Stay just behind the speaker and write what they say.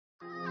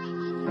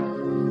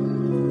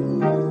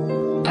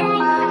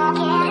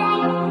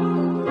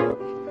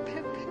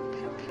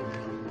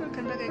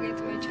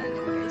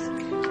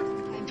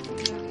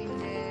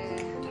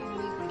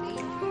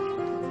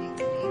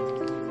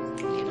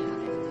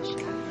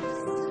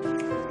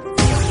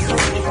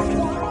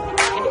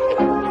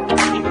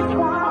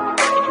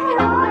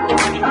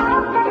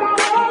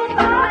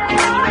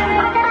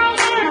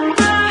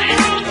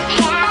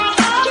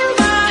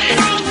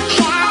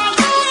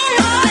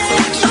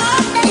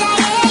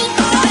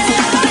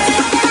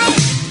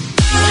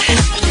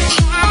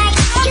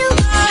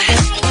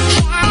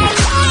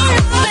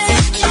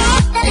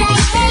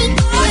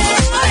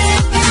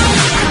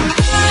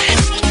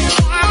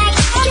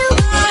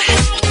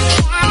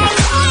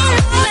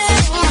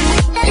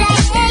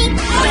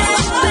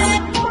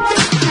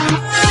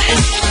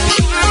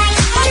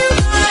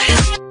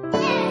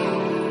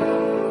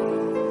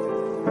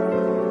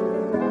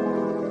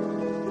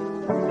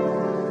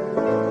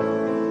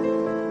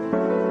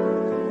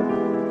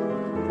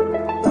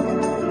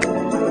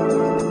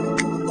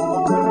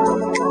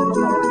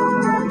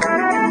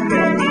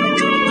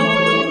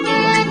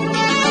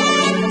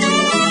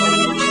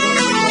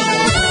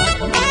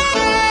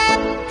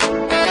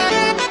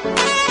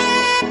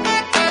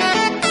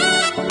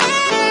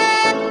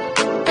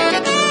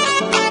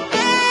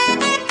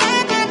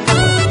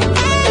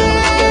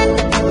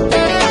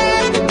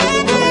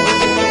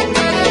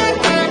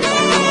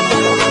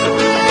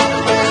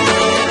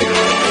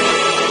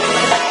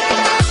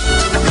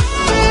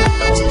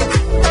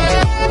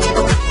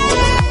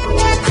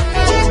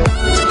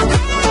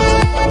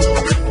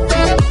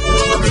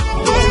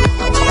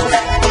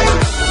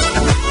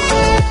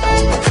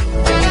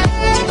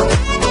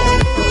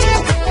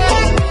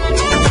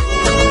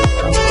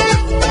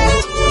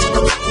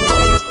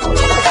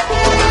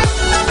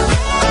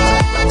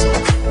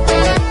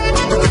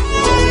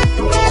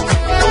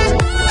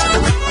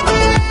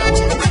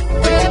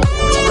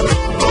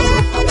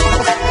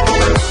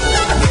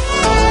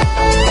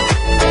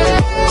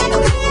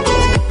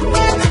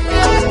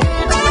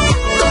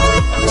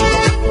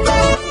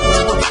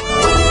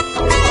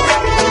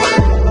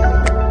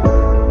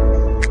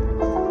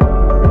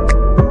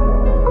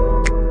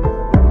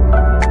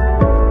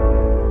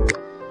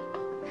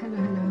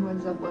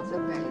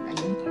guys,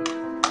 again,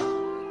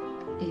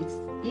 it's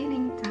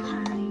eating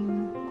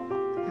time.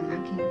 I'm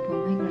making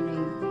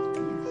pomegranate.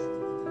 Yes,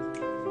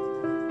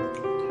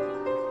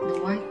 the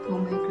white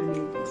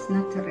pomegranate. It's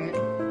not red,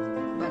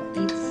 but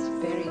it's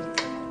very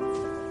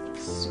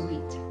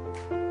sweet.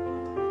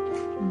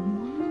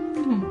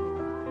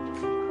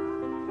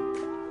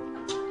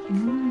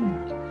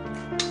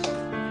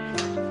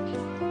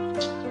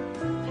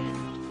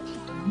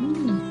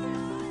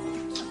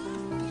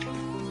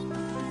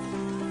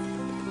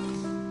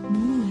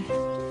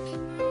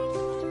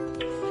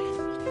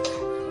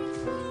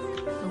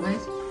 So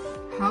guys,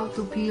 how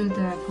to peel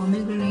the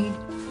pomegranate?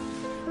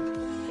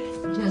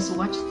 Just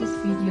watch these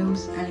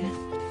videos and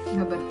you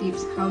have a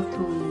tips how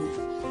to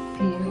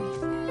peel.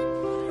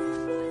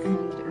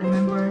 And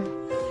remember,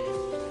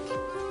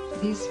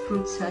 these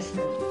fruits has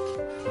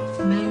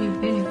many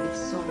benefits,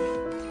 so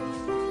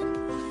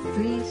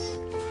please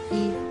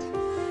eat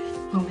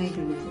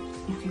pomegranate.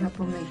 If you have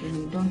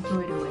pomegranate, don't throw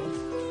it away.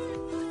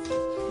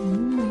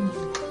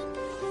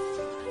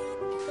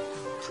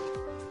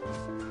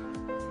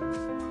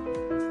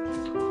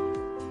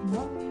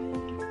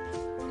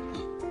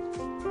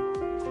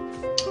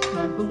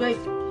 So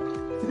guys,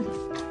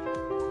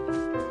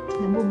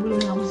 nabubulo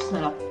na ako sa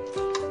sarap.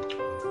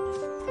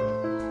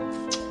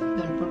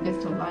 Don't forget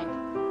to like,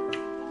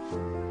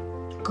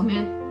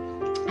 comment,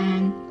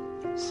 and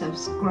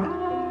subscribe.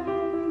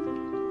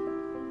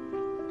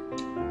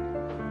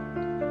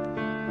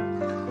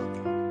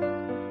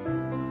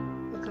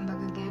 Welcome back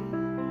again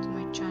to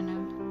my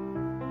channel,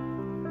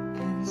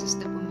 and this is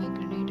the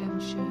pomegranate. I will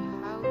show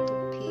you how to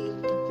peel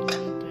the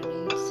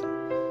pomegranates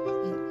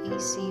in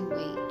easy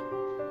way.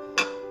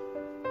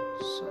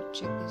 So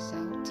check this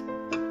out.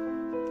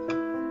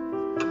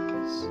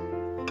 Yes.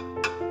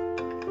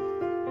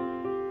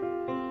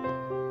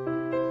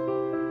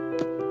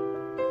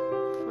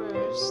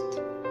 First,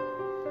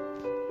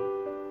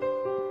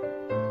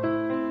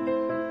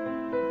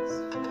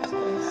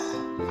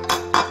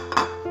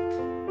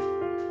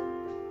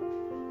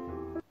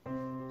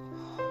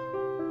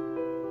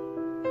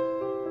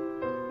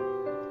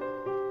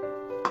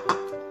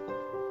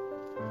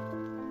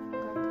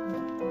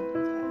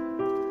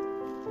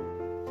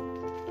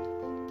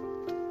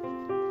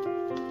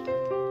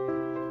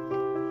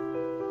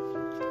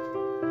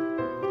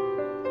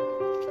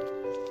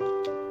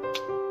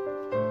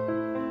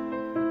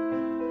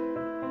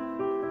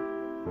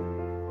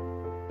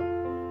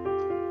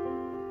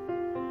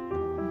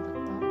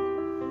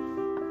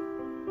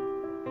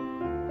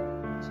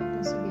 as you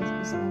can see,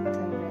 it's not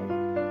red.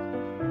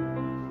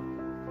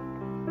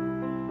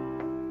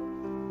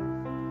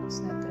 It's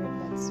not red,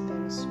 but it's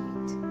very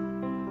sweet.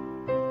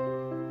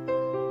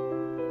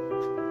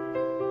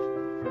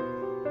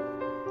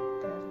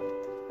 Perfect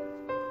for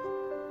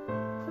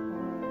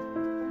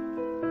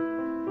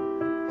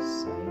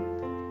syrup.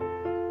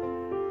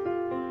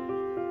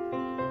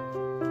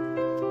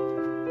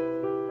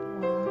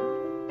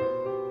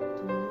 1,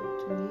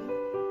 2, 3,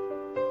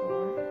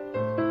 4.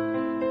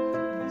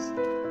 Yes.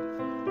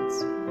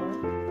 It's 4.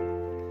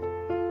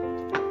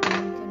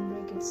 And you can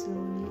break it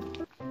slowly.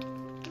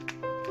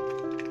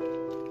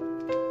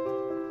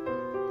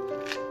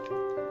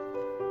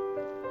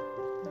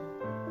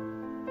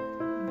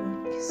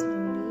 Break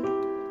slowly.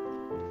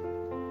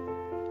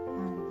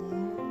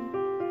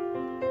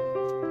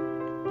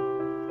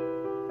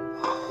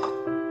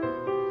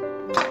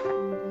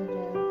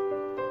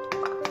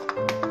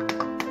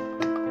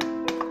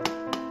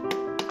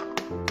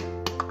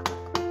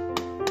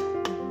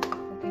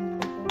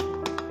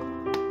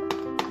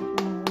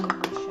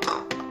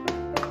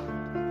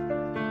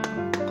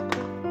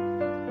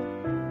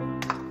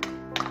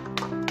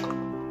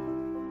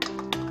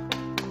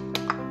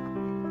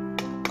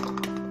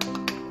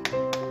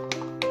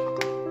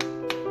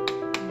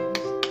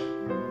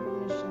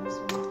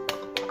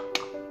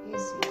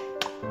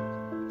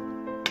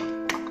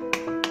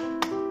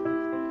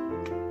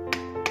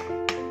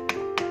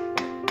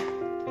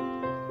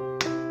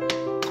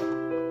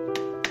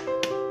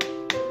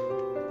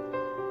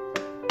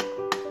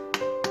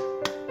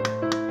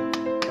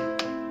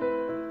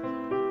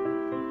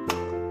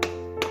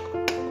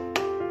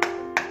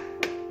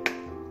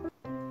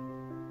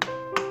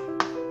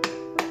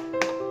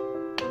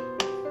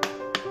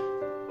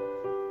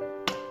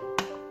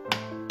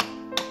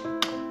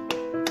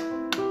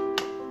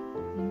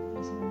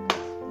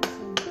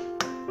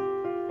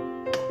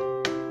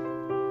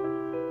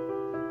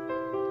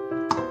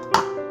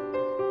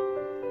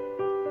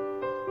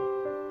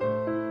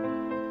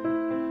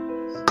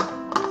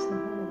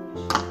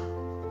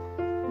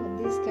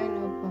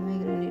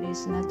 And then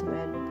it's not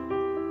red,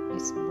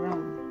 it's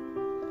brown.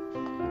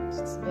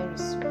 It's very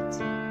sweet. So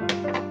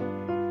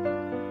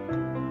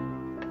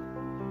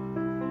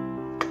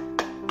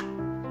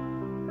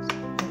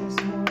there is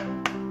more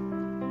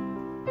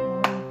you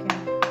can.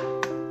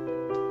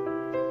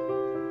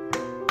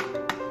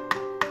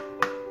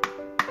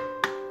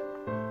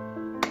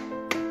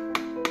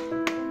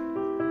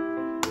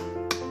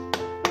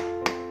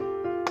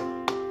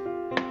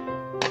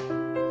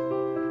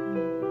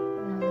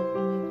 Another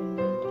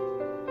pomegranate.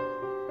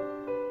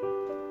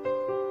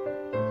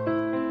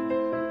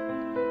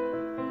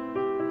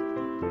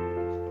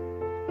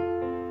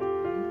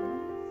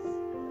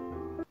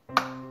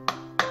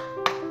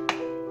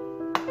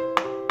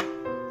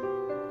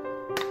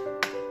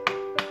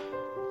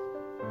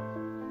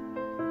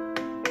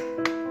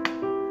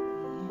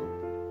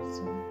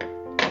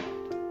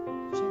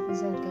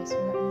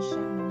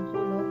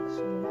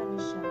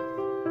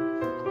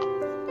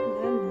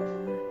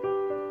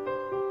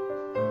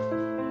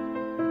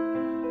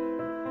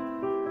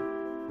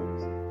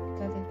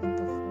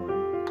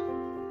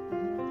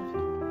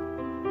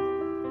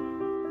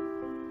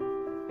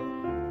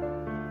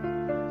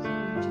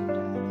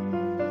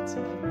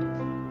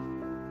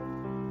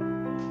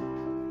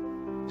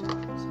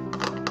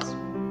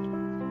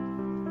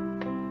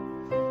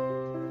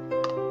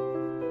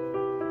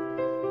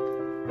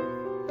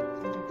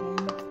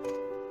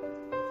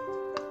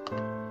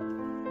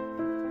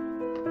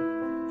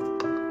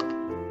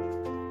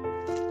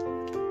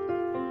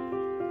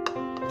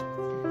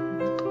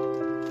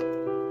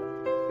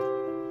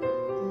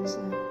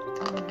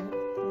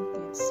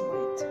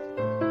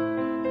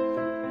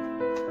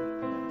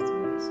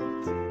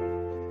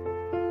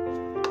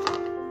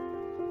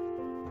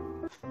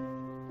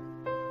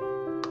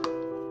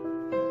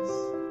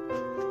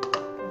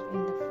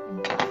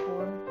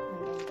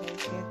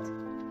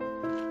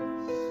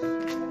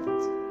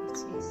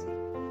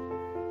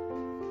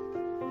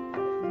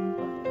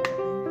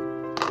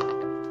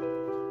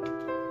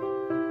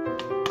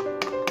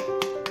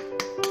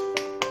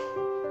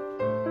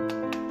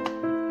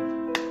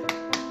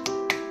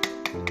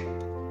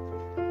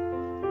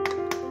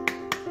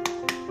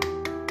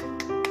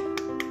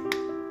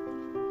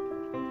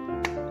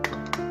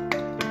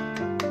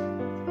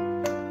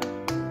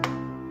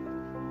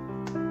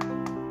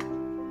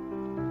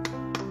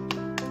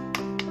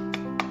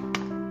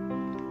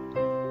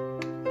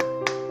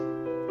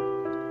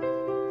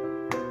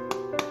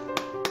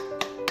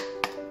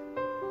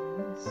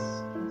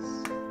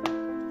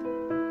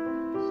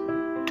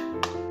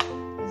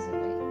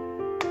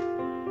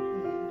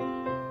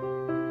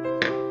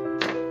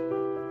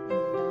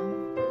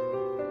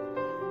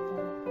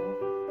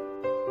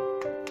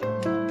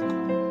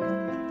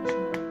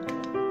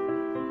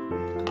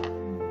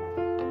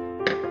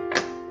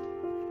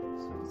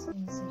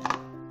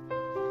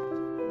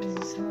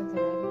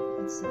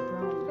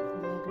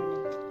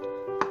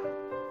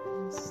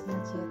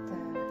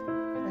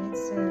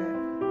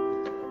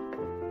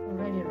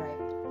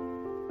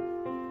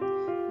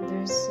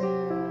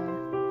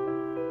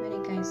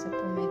 kinds of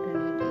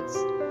pomegranate. It's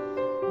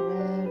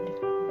red,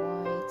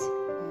 white,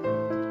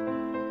 and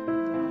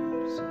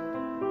brown. So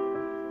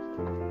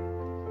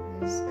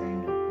this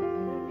kind of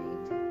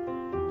pomegranate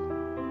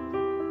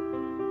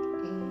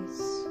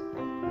is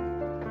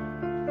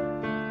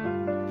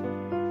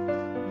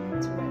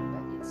not red,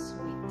 but it's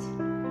sweet.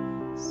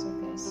 So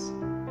guys,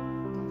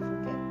 don't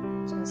forget,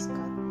 just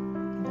cut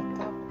in the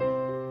top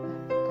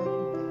and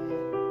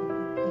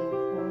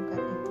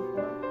cut into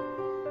four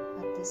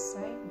at this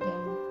side,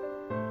 then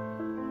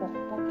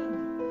poke in.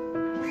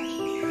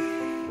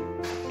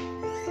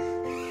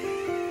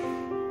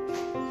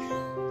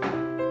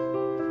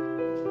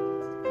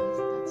 That's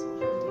all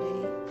for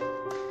today.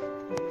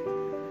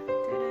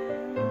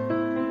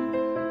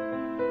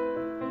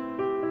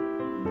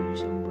 Meron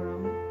siyang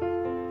brown.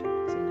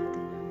 Kasi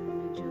natin yung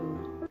medyo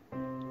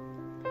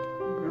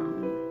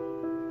brown.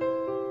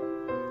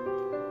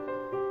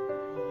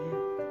 Ayan.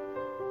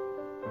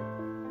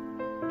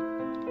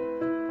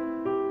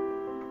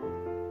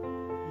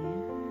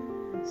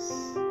 Yes.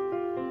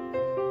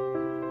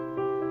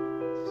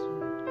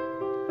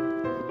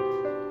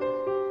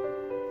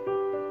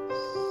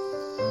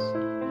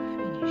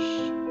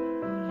 Finish.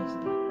 Almost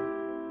done.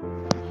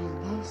 Ayan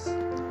guys.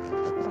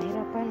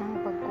 Pahirapan ang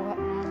pagkuha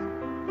ng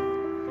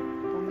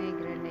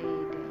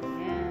pomegranate.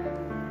 Ayan.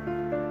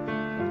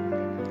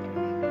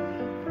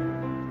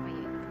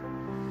 Ayan.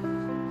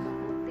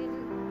 Kabutin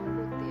mo.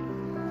 Kabutin mo.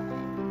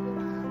 Hindi ko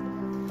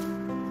maabot.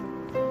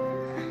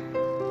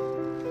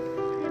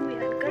 Kaya mo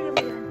yan. Kaya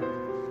mo yan.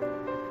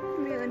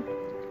 Kaya mo yan.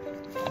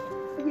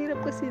 Ang hirap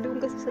kasi doon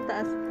kasi sa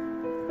taas.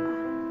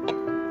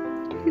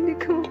 Hindi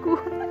ka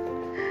makuha.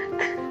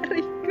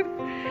 Aray ko.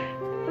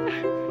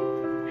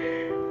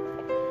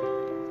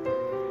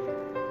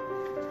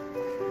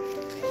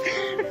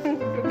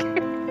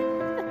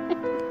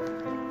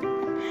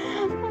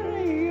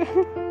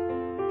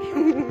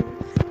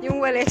 Yung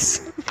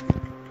walis.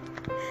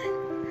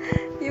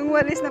 Yung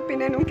walis na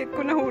pinanungkit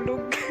ko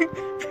nahulog.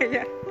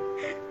 Kaya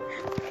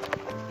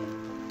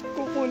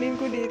kukunin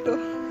ko dito.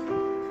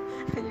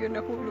 Ayun,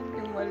 nahulog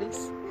yung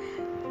walis.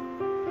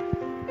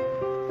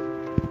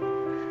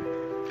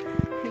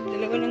 Yung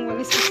dalawa ng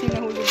walis kasi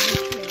nahulog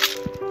dito.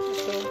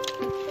 Ito.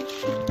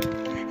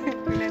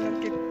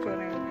 Pinanungkit ko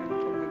na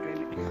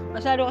pomegranate.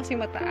 Masyado kasi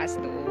mataas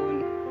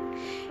doon.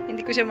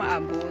 Hindi ko siya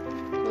maabot.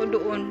 So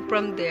doon,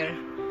 from there,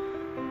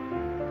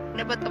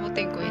 dapat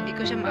abutin ko, hindi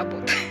ko siya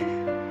maabot.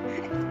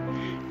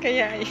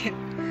 Kaya ayan.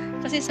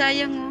 Kasi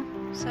sayang oh.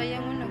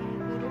 Sayang oh,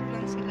 nangurog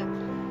lang sila.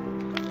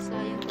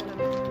 Sayang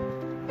talaga.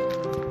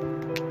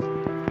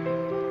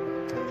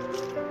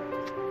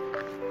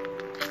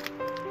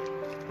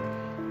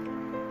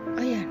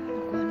 Ayan,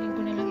 kukuhanin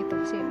ko na lang ito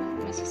kasi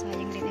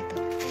masasayang din ito.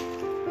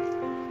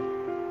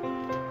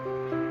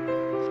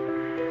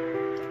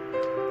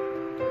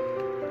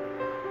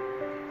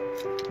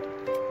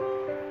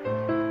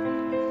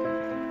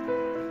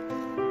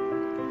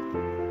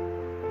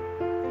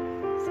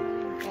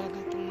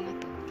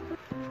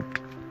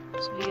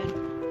 So, yun.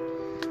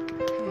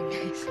 Yun,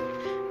 guys.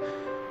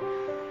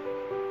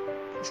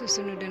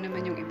 Susunod na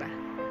naman yung iba.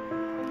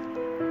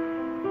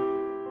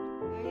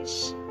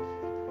 Guys,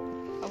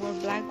 our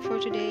vlog for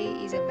today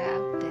is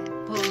about the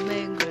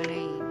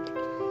pomegranate.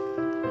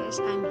 Yes,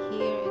 I'm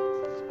here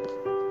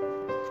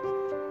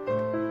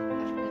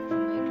at the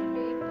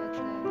pomegranate, but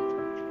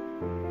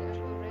they're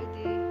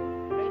already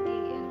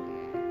ready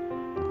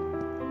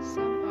and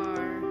some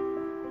are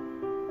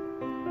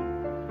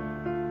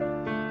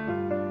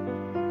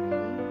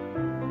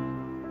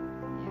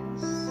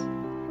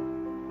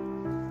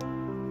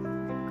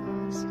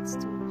it's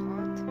too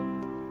hot.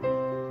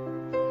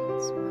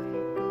 That's why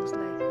it goes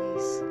like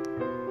this.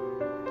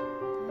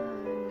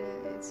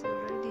 And it's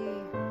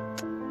already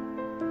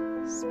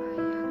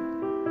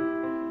sayang.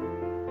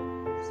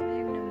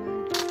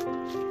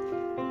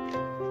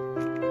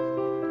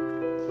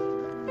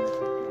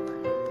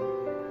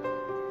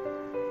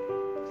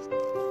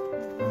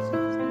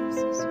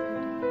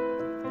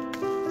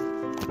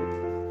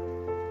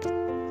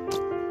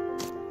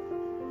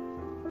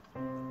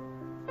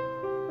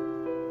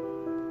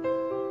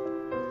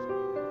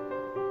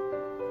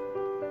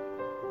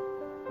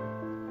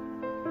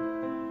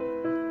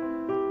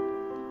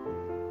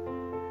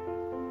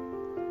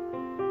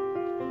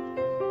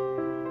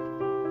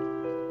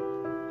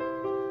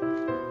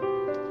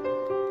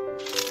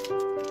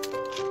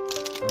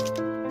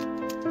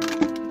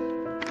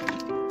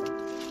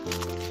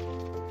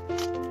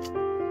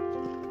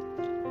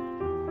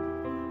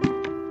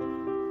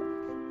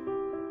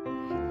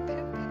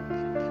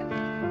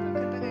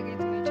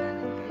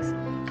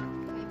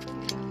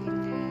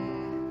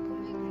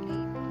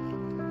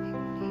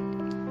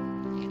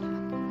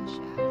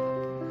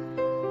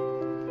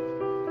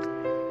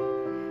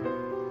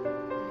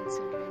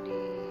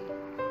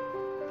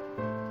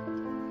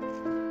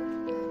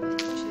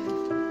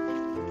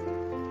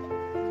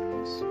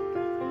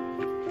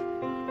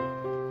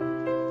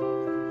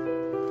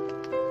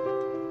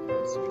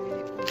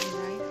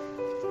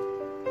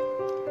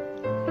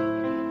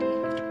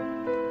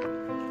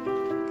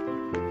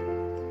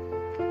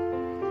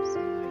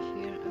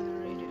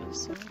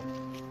 also.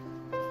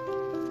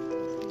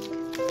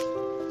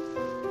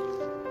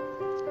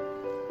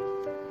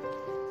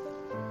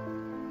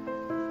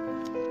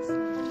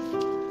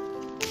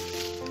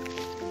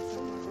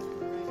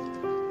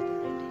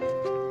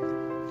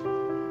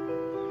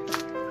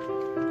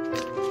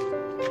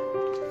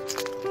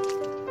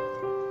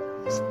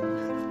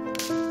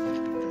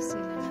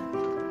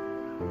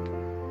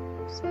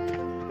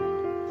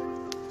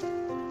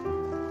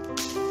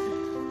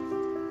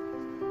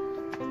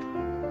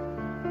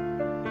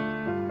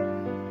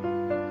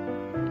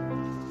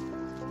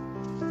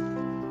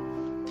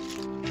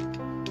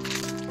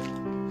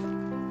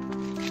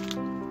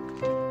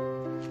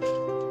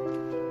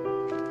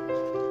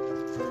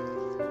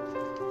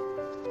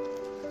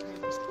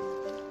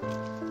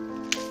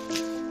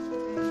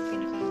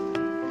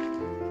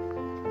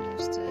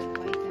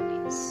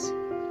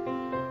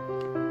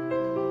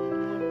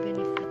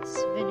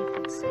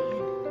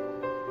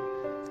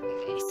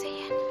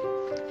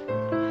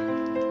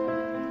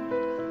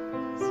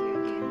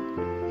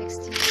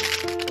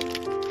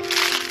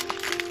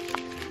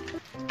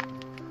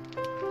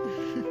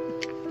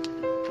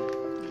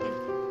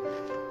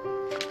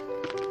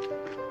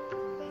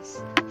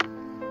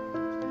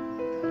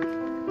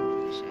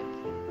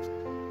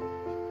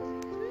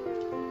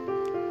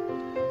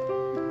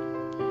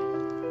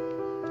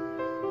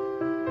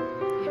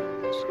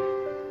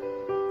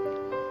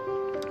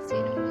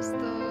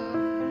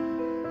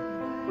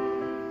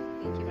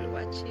 Thank you for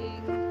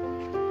watching.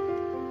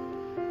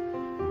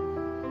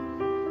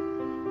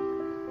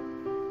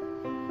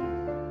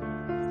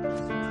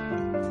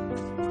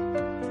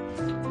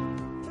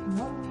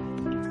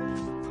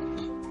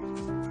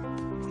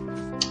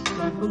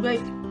 Don't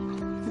forget.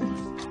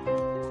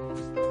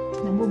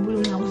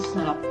 Nabubulong na ako sa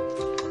sarap.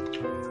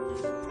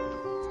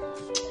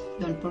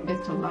 Don't forget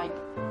to like,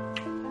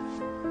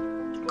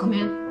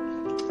 comment,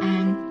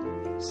 and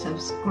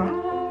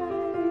subscribe.